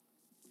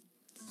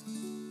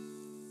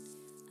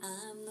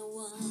I'm the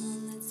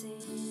one that's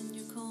in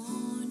your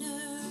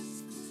corner.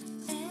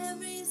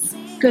 Every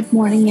single Good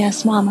morning,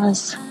 yes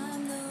mamas,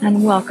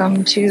 and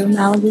welcome to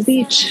Malibu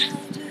Beach,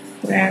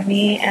 where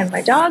me and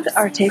my dog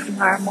are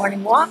taking our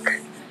morning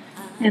walk.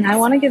 And I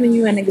want to give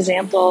you an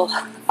example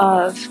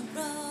of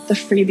the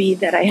freebie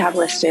that I have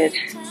listed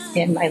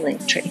in my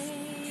link tree.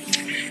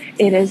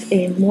 It is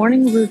a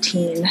morning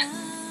routine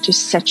to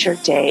set your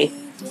day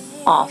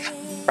off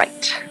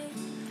right.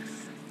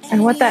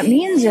 And what that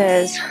means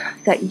is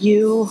that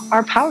you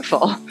are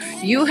powerful.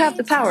 You have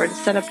the power to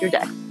set up your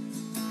day.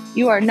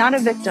 You are not a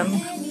victim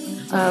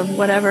of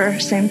whatever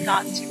same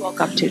thoughts you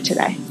woke up to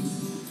today.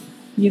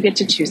 You get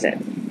to choose it.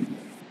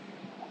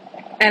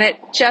 And it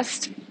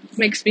just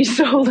makes me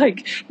so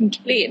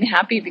giddy and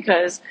happy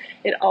because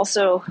it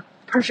also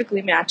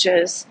perfectly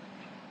matches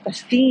the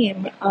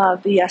theme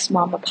of the Yes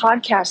Mama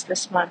podcast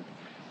this month,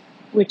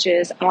 which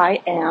is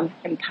I am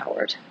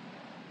empowered.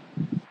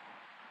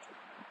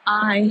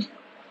 I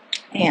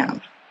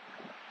am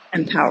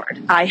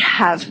empowered. I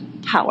have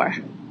power.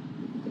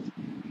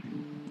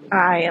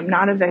 I am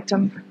not a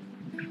victim.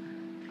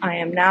 I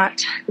am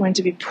not going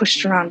to be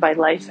pushed around by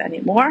life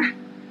anymore.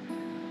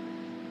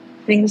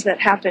 Things that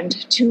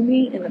happened to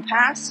me in the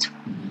past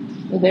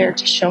were there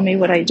to show me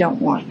what I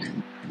don't want.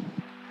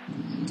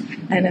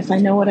 And if I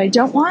know what I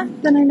don't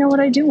want, then I know what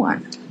I do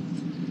want.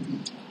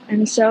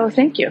 And so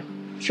thank you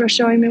for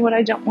showing me what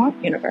I don't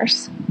want,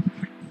 universe.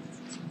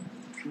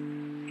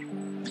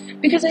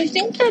 Because I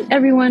think that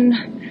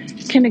everyone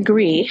can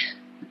agree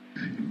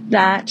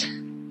that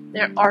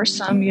there are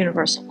some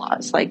universal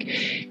laws, like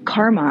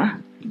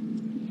karma,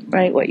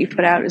 right? What you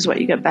put out is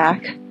what you get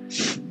back,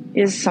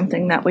 is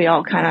something that we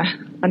all kind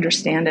of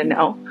understand and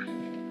know.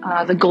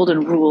 The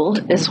golden rule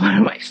is one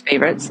of my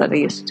favorites that I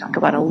used to talk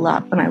about a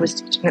lot when I was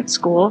teaching at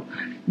school.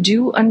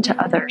 Do unto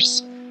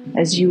others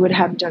as you would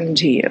have done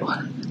to you.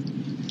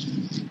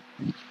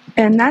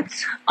 And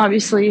that's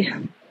obviously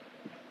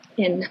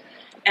in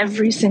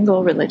every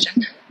single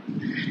religion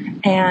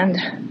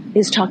and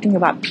is talking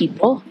about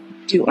people.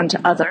 Do unto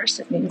others,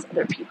 it means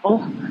other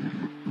people.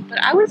 But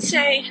I would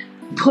say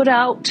put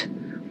out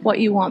what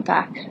you want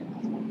back.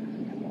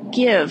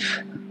 Give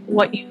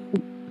what you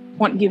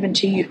want given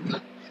to you.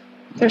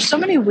 There's so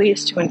many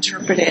ways to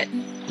interpret it.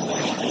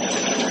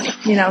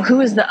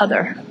 Who is the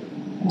other?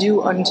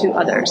 Do unto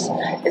others.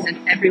 Is it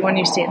everyone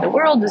you see in the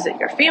world? Is it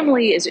your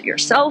family? Is it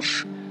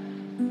yourself?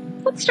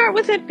 Let's start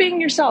with it being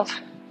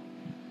yourself.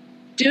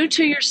 Do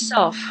to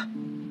yourself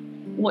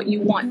what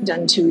you want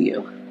done to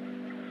you.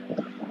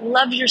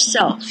 Love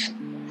yourself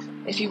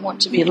if you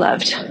want to be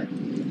loved.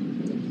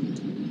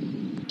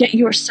 Get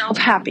yourself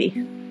happy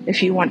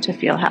if you want to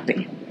feel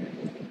happy.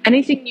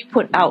 Anything you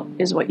put out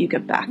is what you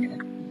get back.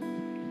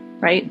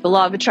 Right? The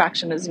law of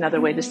attraction is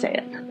another way to say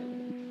it.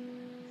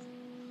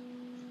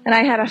 And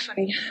I had a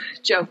funny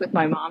joke with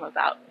my mom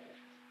about,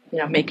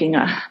 making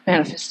a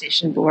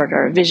manifestation board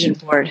or a vision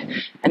board,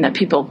 and that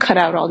people cut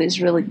out all these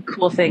really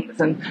cool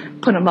things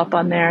and put them up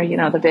on there,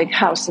 the big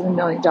house and $1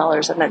 million,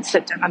 and then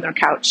sit down on their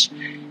couch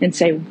and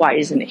say, why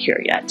isn't it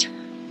here yet?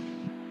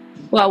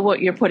 Well,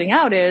 what you're putting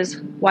out is,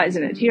 why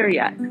isn't it here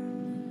yet?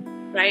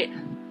 Right?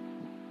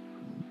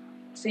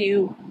 So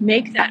you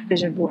make that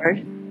vision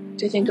board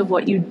to think of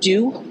what you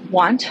do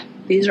want.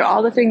 These are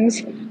all the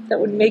things that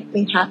would make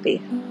me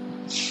happy.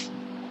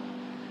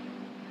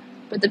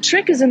 But the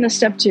trick is in the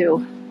step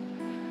 2,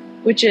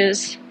 which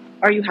is,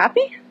 are you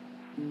happy?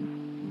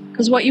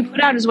 Because what you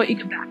put out is what you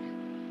get back,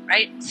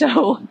 right?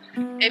 So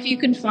if you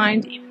can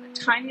find even the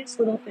tiniest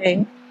little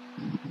thing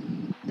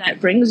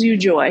that brings you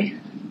joy,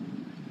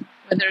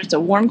 whether it's a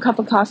warm cup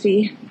of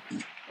coffee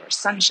or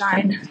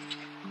sunshine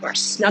or a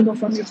snuggle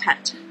from your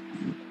pet,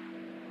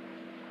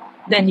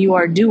 then you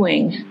are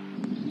doing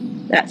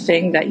that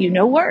thing that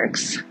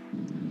works.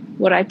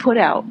 What I put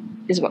out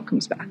is what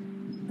comes back.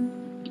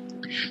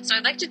 So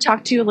I'd like to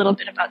talk to you a little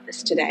bit about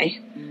this today.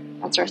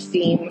 That's our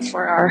theme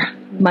for our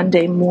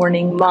Monday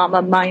morning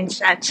mama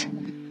mindset,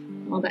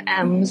 all the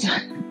M's.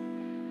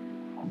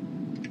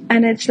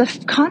 And it's the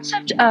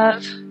concept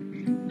of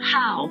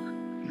how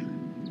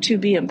to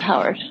be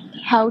empowered,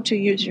 how to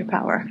use your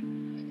power.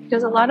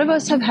 Because a lot of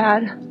us have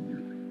had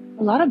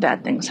a lot of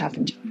bad things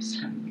happen to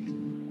us.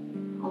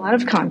 A lot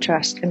of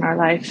contrast in our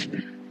life,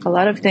 a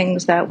lot of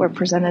things that were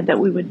presented that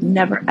we would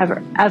never,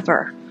 ever,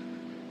 ever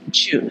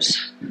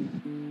choose.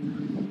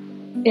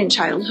 In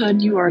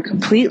childhood, you are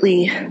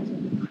completely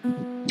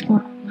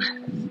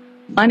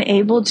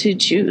unable to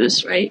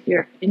choose, right?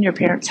 You're in your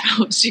parents'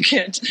 house. You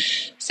can't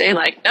say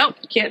nope,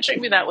 you can't treat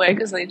me that way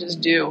because they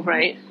just do,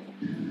 right?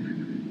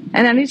 And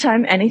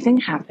anytime anything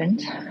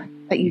happened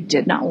that you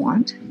did not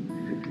want,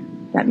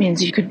 that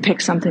means you could pick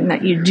something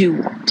that you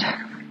do want.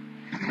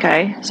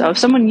 Okay? So if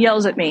someone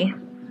yells at me,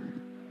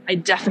 I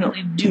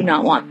definitely do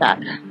not want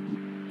that.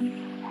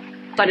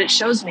 But it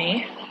shows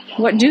me,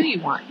 what do you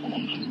want?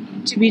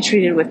 To be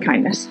treated with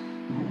kindness.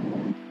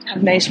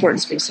 Have nice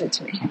words be said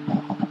to me.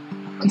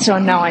 And so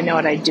now I know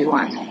what I do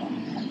want.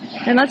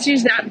 And let's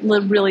use that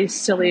really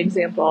silly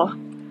example.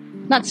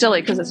 Not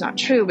silly because it's not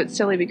true, but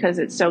silly because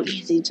it's so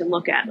easy to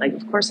look at. Like,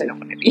 of course I don't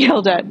want to be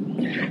yelled at,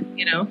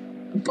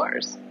 of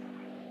course.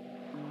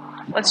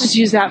 Let's just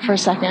use that for a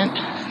second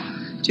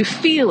to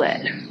feel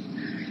it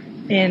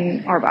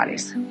in our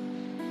bodies.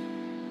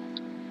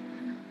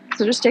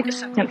 So just take a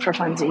second for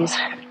funsies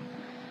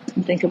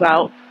and think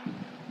about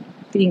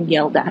being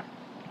yelled at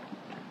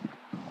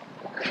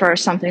for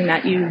something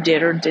that you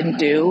did or didn't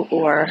do,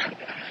 or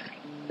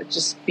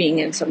just being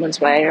in someone's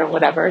way or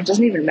whatever. It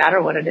doesn't even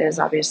matter what it is,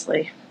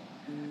 obviously.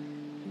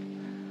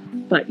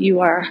 But you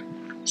are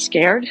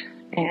scared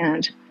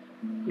and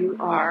you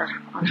are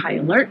on high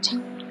alert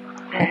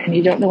and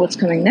you don't know what's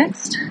coming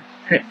next,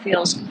 and it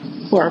feels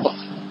horrible.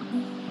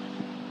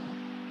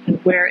 And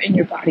where in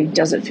your body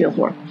does it feel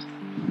horrible?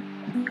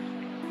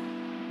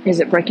 Is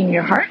it breaking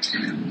your heart?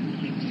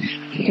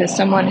 Because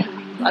someone who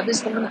you love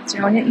is the one that's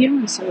yelling at you,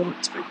 and so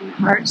it's breaking your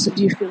heart. So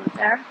do you feel it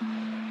there?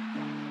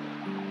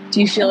 Do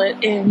you feel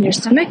it in your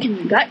stomach, in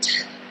your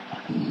gut?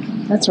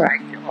 That's where I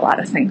feel a lot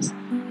of things,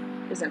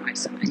 is in my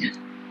stomach.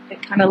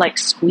 It kind of like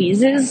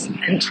squeezes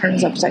and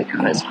turns upside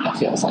down is what it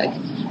feels like.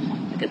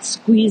 Like it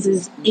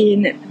squeezes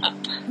in and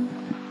up,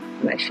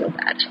 and I feel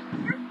bad.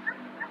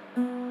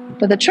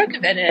 But the trick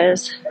of it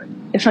is,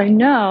 if I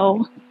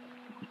know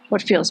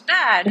what feels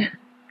bad,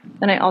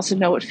 then I also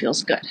know what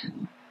feels good.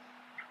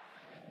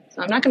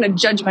 So I'm not going to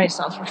judge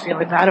myself for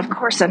feeling bad. Of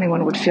course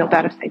anyone would feel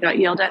bad if they got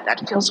yelled at.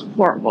 That feels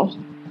horrible.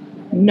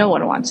 No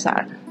one wants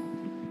that.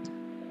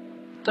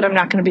 But I'm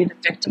not going to be the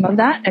victim of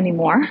that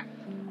anymore.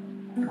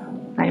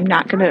 I am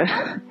not going to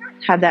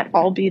have that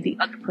all be the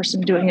other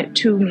person doing it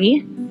to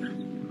me.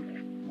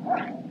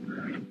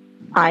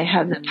 I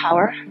have the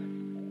power,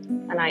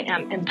 and I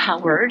am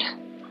empowered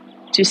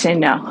to say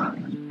no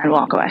and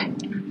walk away.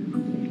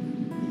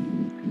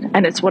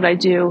 And it's what I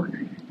do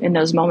in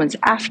those moments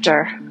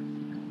after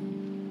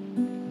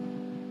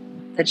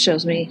that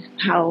shows me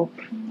how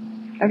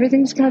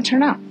everything's going to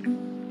turn out.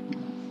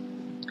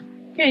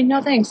 Okay,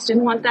 no thanks,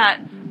 didn't want that.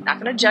 Not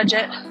going to judge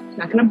it.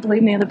 Not going to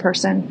blame the other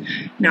person.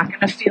 Not going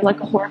to feel like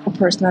a horrible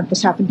person that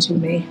this happened to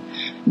me.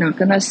 Not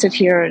going to sit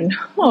here and,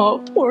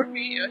 oh, poor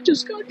me, I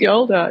just got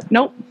yelled at.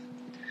 Nope.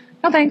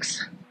 No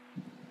thanks.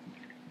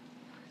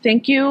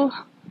 Thank you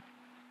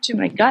to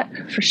my gut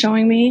for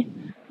showing me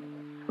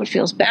what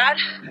feels bad.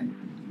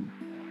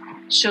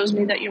 It shows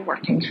me that you're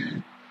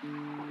working.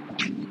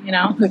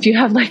 If you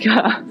have like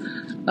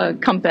a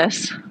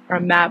compass or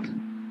a map,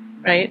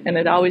 right, and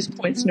it always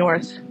points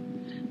north,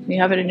 you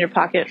have it in your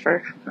pocket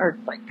or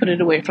like put it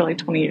away for like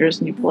 20 years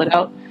and you pull it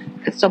out,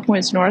 it still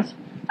points north.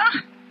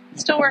 It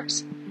still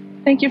works.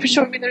 Thank you for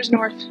showing me there's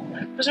north.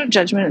 There's no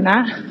judgment in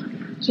that.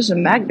 It's just a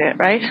magnet,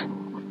 right?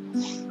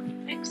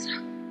 Thanks.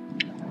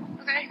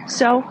 Okay,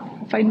 so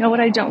if I know what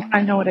I don't,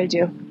 I know what I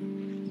do.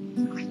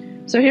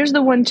 So here's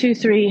the 1, 2,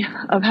 3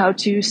 of how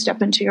to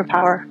step into your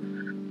power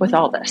with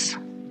all this.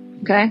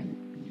 Okay?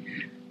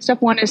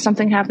 Step 1 is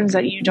something happens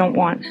that you don't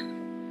want.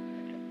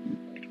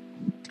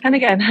 And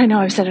again, I know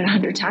I've said it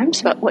 100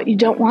 times, but what you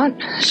don't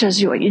want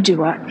shows you what you do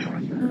want.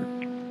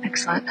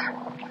 Excellent.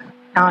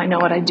 Now I know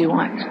what I do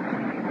want.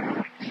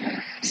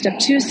 Step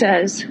 2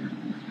 says,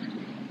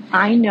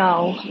 I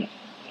know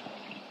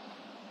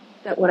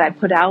that what I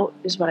put out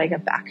is what I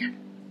get back.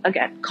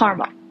 Again,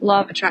 karma,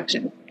 law of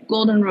attraction,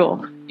 golden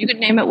rule. You can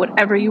name it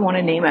whatever you want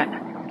to name it.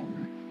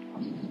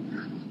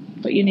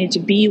 But you need to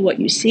be what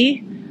you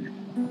see.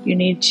 You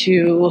need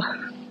to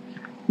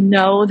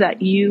know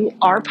that you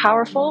are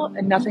powerful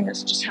and nothing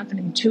is just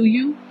happening to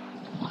you.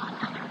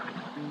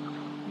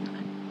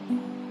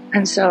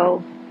 And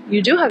so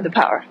you do have the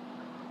power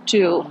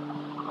to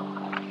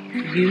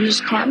use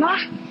karma,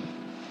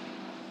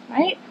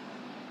 right?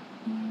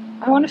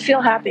 I want to feel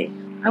happy.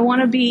 I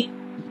want to be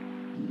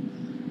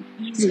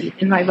easy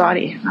in my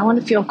body. I want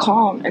to feel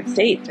calm and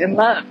safe and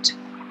loved.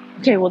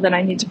 Okay, well then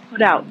I need to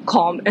put out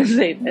calm and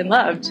safe and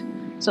loved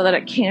so that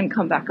it can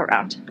come back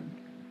around.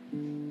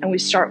 And we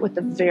start with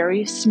the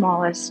very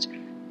smallest,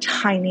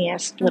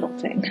 tiniest little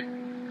thing.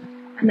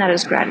 And that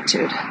is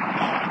gratitude.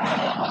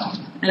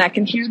 And I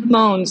can hear the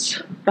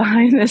moans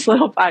behind this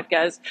little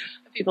podcast.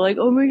 People like,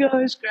 oh my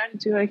gosh,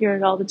 gratitude. I hear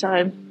it all the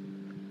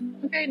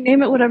time. Okay,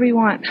 name it whatever you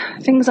want.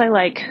 Things I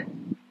like.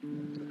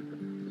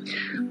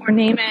 Or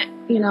name it,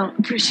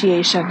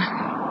 appreciation.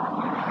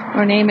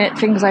 Or name it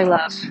things I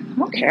love. I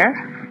don't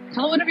care.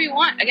 Tell it whatever you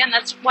want. Again,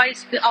 that's why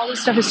all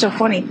this stuff is so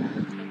funny.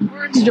 The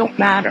words don't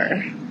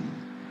matter.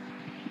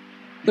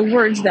 The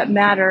words that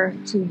matter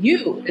to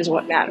you is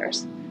what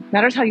matters.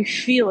 Matters how you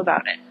feel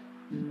about it.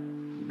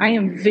 I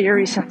am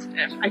very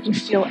sensitive. I can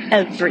feel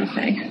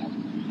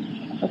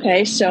everything.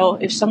 Okay, so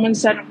if someone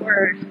said a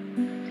word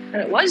and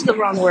it was the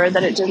wrong word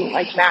that it didn't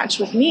match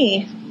with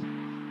me,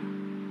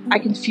 I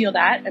can feel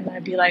that and then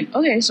I'd be like,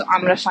 okay, so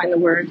I'm going to find the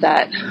word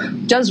that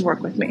does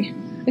work with me.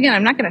 Again,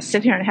 I'm not going to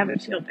sit here and have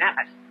it feel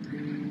bad,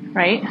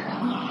 right?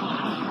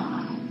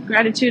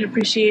 Gratitude,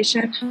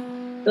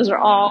 appreciation, those are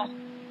all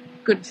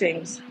good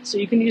things. So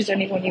you can use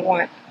any one you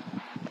want.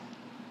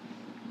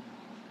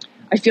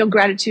 I feel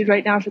gratitude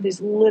right now for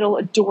these little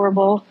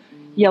adorable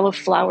yellow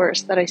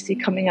flowers that I see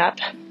coming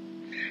up.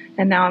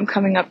 And now I'm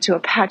coming up to a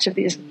patch of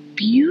these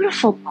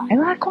beautiful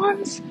lilac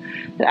ones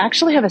that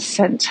actually have a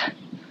scent.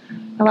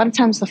 A lot of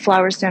times the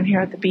flowers down here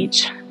at the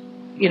beach,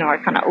 are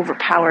kind of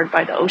overpowered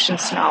by the ocean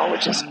smell,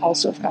 which is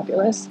also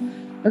fabulous.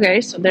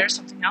 Okay, so there's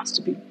something else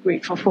to be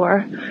grateful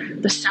for.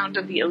 The sound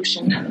of the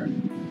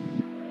ocean.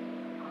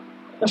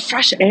 The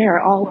fresh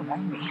air all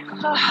around me.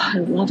 Oh, I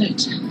love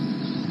it.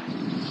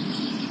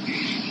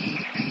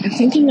 And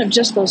thinking of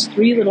just those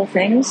three little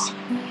things,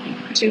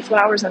 2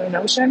 flowers and an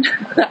ocean,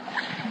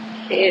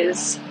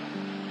 is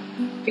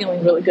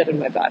feeling really good in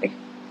my body.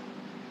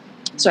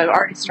 So I've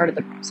already started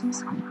the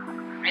process.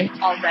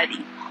 I'm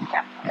already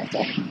that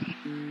powerful.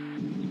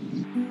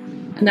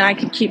 And then I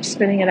can keep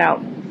spinning it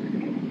out.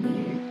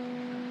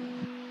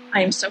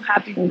 I am so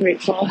happy and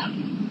grateful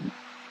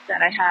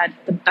that I had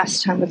the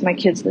best time with my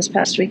kids this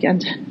past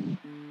weekend,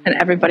 and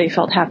everybody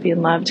felt happy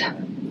and loved.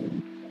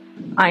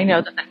 I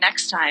know that the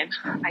next time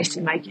I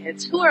see my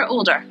kids, who are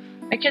older,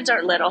 my kids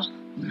are little,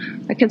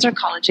 my kids are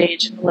college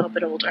age and a little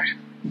bit older,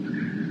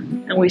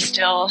 and we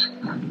still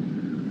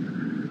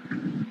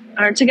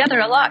are together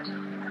a lot.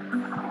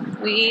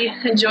 We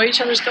enjoy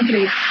each other's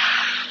company.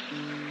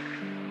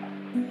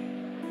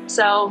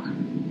 So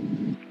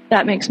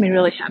that makes me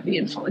really happy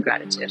and full of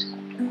gratitude.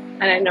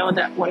 And I know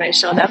that when I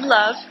show them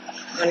love,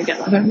 I'm going to get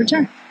love in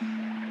return,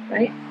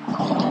 right?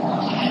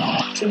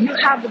 So you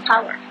have the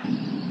power.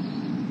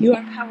 You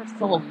are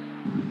powerful.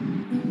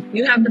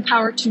 You have the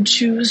power to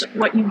choose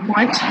what you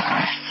want,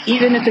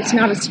 even if it's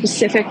not a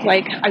specific,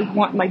 like, I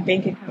want my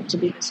bank account to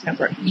be this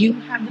number. You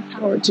have the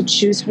power to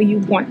choose how you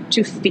want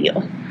to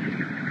feel.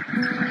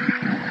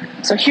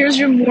 So here's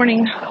your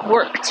morning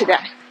work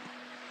today,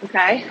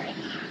 okay?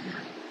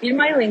 In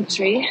my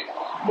Linktree,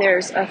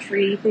 there's a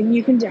free thing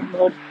you can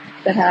download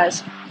that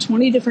has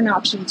 20 different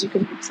options you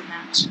can mix and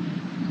match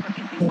for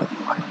picking what you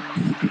want.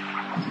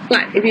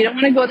 But if you don't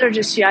want to go there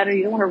just yet, or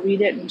you don't want to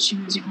read it and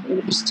choose, you want me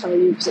to just tell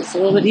you, because it's a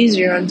little bit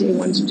easier on day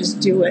one to just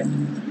do it.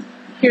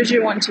 Here's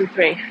your 1, 2,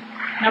 3.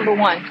 Number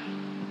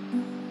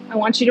 1, I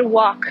want you to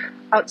walk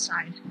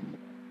outside.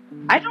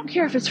 I don't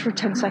care if it's for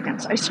 10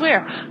 seconds. I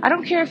swear. I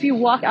don't care if you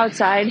walk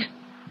outside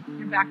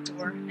your back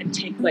door and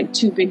take like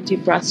 2 big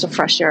deep breaths of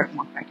fresh air and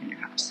walk back in your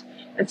house.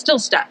 It's still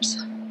steps.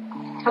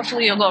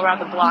 Hopefully you'll go around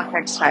the block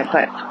next time,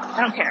 but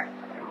I don't care.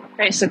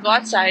 Okay, so go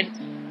outside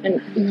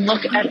and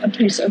look at a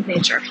piece of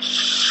nature.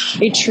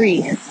 A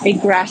tree, a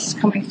grass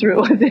coming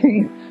through a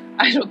thing.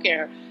 I don't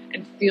care.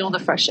 And feel the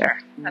fresh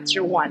air. That's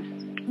your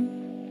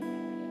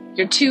 1.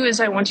 Your 2 is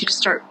I want you to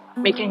start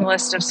making a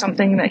list of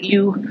something that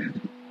you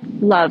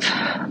love,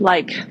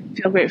 like,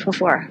 feel grateful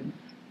for.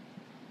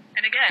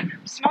 And again,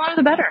 smaller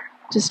the better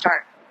to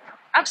start.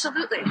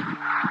 Absolutely.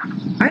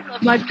 I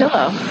love my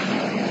pillow.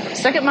 The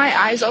second my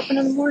eyes open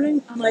in the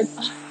morning, I'm like,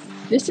 oh,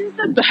 this is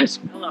the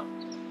best pillow.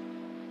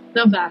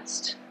 The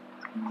best.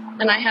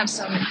 And I have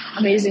some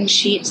amazing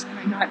sheets that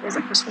I got as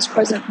a Christmas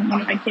present from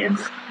one of my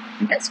kids. I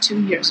think that's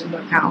 2 years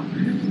ago now.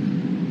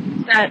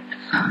 That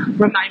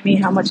remind me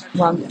how much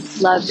I'm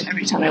loved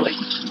every time I wake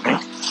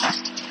up.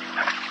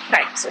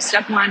 Okay, so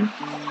step 1,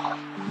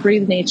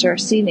 breathe nature,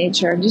 see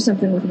nature, do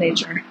something with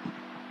nature.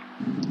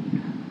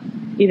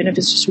 Even if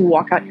it's just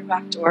walk out your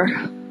back door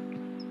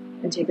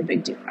and take a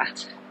big deep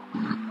breath.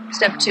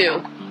 Step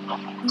 2,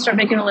 start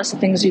making a list of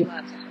things you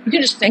love. You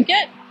can just think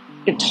it,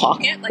 you can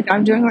talk it like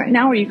I'm doing right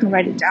now, or you can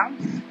write it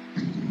down.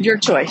 Your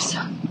choice.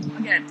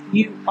 Again,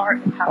 you are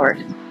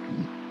empowered.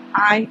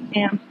 I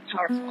am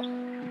powerful.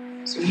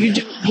 So you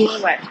do it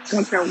your way. I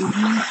don't care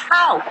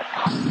how.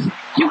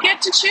 You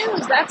get to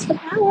choose. That's the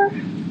power.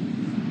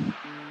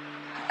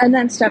 And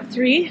then step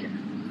 3,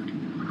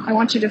 I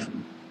want you to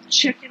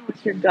check in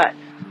with your gut.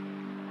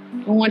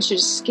 I want you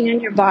to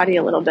scan your body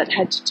a little bit,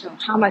 head to toe.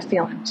 How am I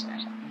feeling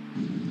today?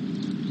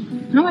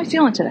 How am I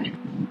feeling today?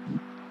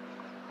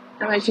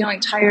 Am I feeling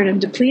tired and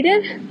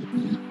depleted?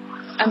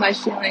 Am I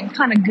feeling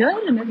kind of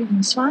good and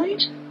everything's fine?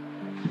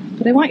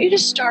 But I want you to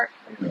start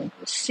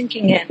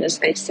sinking in, as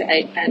they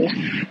say,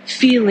 and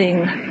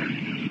feeling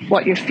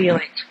what you're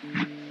feeling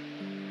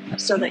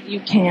so that you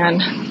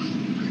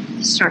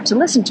can start to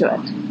listen to it.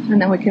 And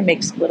then we can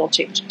make some little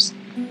changes.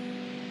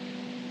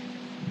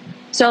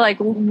 So, like,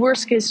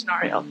 worst case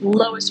scenario,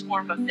 lowest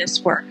form of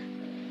this work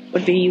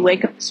would be you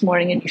wake up this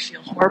morning and you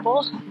feel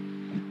horrible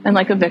and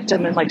like a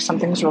victim and like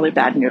something's really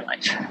bad in your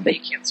life that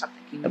you can't stop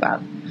thinking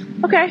about.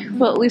 Okay,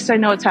 well, at least I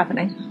know it's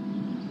happening.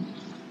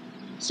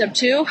 Step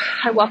 2,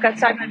 I walk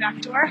outside my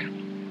back door.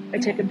 I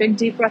take a big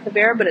deep breath of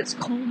air, but it's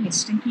cold and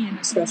stinky and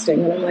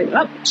disgusting. And I'm like,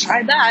 oh,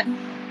 try that.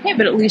 Hey,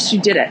 but at least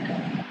you did it.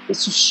 At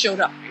least you showed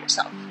up for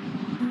yourself.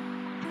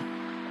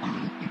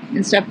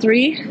 And step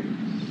 3,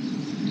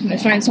 can I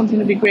find something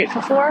to be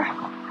grateful for?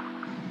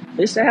 At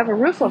least I have a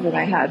roof over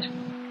my head.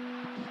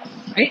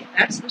 Right?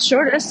 That's the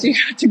shortest. You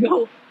got to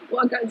go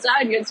walk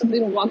outside. You had something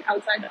to walk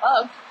outside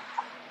of.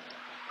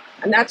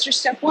 And that's your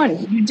step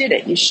 1. You did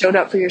it. You showed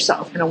up for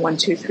yourself in a 1,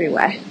 2, 3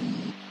 way.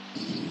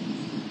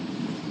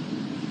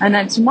 And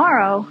then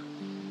tomorrow,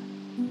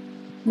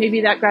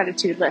 maybe that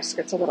gratitude list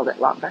gets a little bit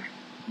longer.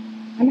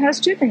 And it has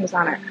 2 things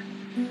on it.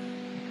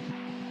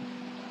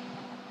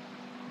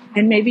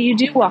 And maybe you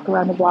do walk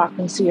around the block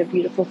and see a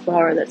beautiful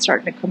flower that's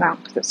starting to come out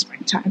because it's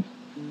springtime.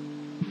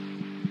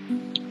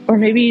 Or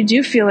maybe you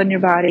do feel in your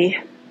body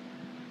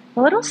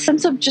a little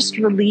sense of just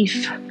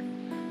relief.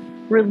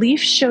 Relief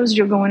shows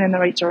you're going in the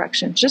right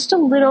direction. Just a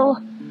little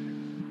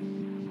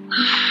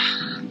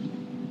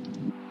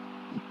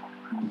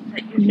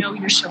that you know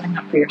you're showing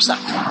up for yourself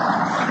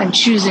and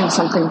choosing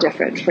something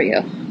different for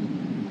you.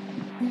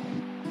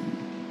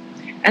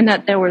 And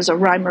that there was a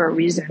rhyme or a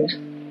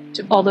reason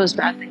to all those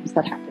bad things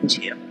that happened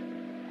to you.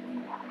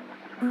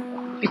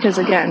 Because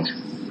again,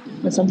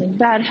 when something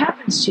bad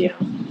happens to you,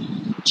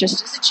 it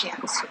just is a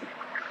chance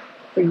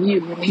for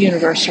you and the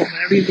universe or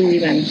whatever you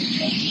believe in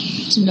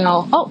to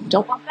know, oh,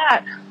 don't want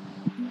that.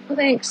 Well,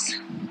 thanks.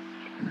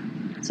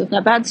 So if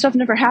that bad stuff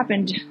never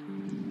happened,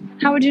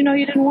 how would you know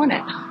you didn't want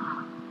it?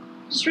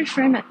 Just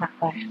reframe it that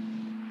way.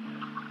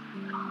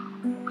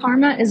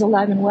 Karma is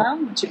alive and well.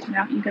 Once you put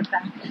out, you get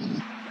back.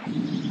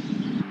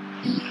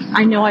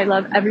 I know I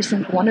love every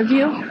single one of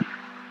you.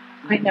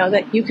 I know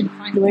that you can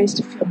find ways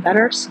to feel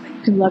better so that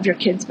you can love your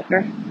kids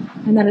better.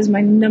 And that is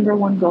my number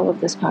one goal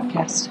of this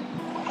podcast.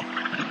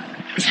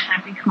 Is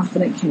happy,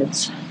 confident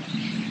kids.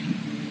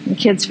 And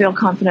kids feel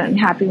confident and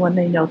happy when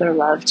they know they're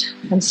loved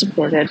and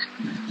supported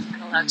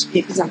and allowed to be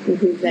exactly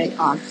who they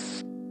are.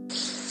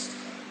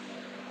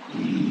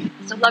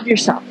 So love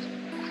yourself.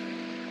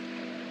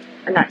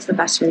 And that's the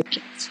best way to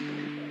kids.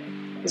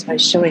 Is by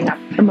showing up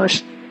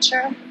emotionally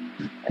mature,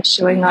 by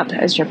showing up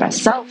as your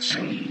best self,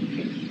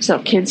 so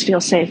kids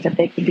feel safe that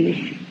they can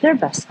be their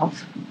best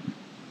self.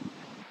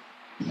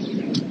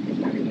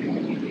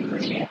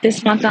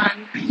 This month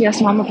on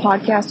Yes Mama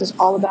podcast is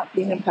all about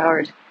being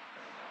empowered.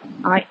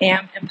 I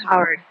am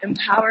empowered.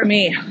 Empower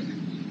me.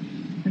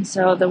 And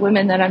so the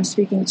women that I'm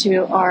speaking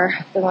to are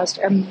the most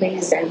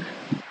amazing,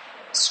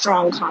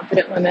 strong,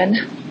 confident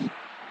women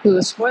who,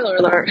 spoiler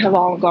alert, have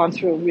all gone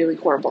through really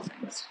horrible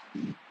things.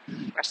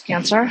 Breast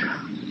cancer,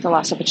 the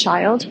loss of a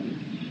child,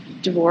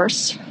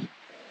 divorce,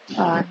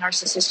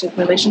 narcissistic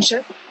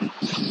relationship.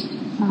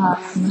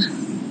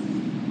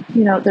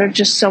 There are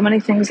just so many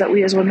things that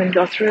we as women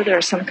go through. There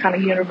are some kind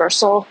of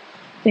universal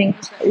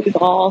things that we've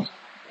all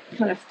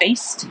kind of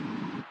faced.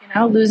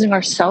 Losing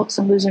ourselves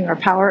and losing our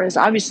power is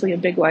obviously a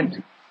big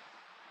one.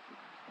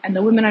 And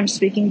the women I'm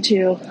speaking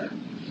to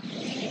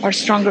are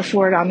stronger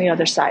for it on the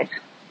other side,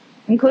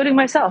 including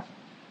myself.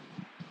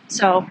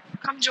 So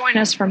come join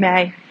us for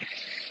May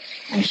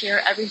and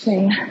hear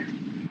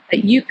everything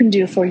that you can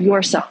do for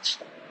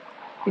yourself.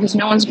 Because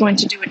no one's going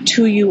to do it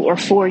to you or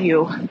for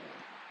you.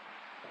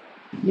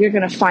 You're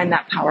going to find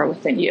that power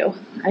within you.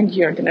 And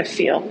you're going to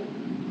feel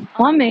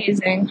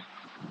amazing.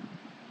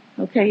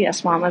 Okay,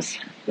 yes, mamas.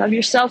 Love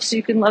yourself so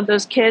you can love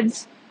those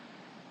kids.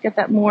 Get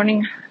that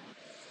morning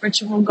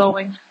ritual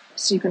going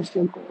so you can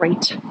feel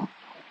great.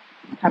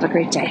 Have a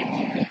great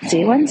day. See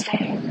you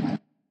Wednesday.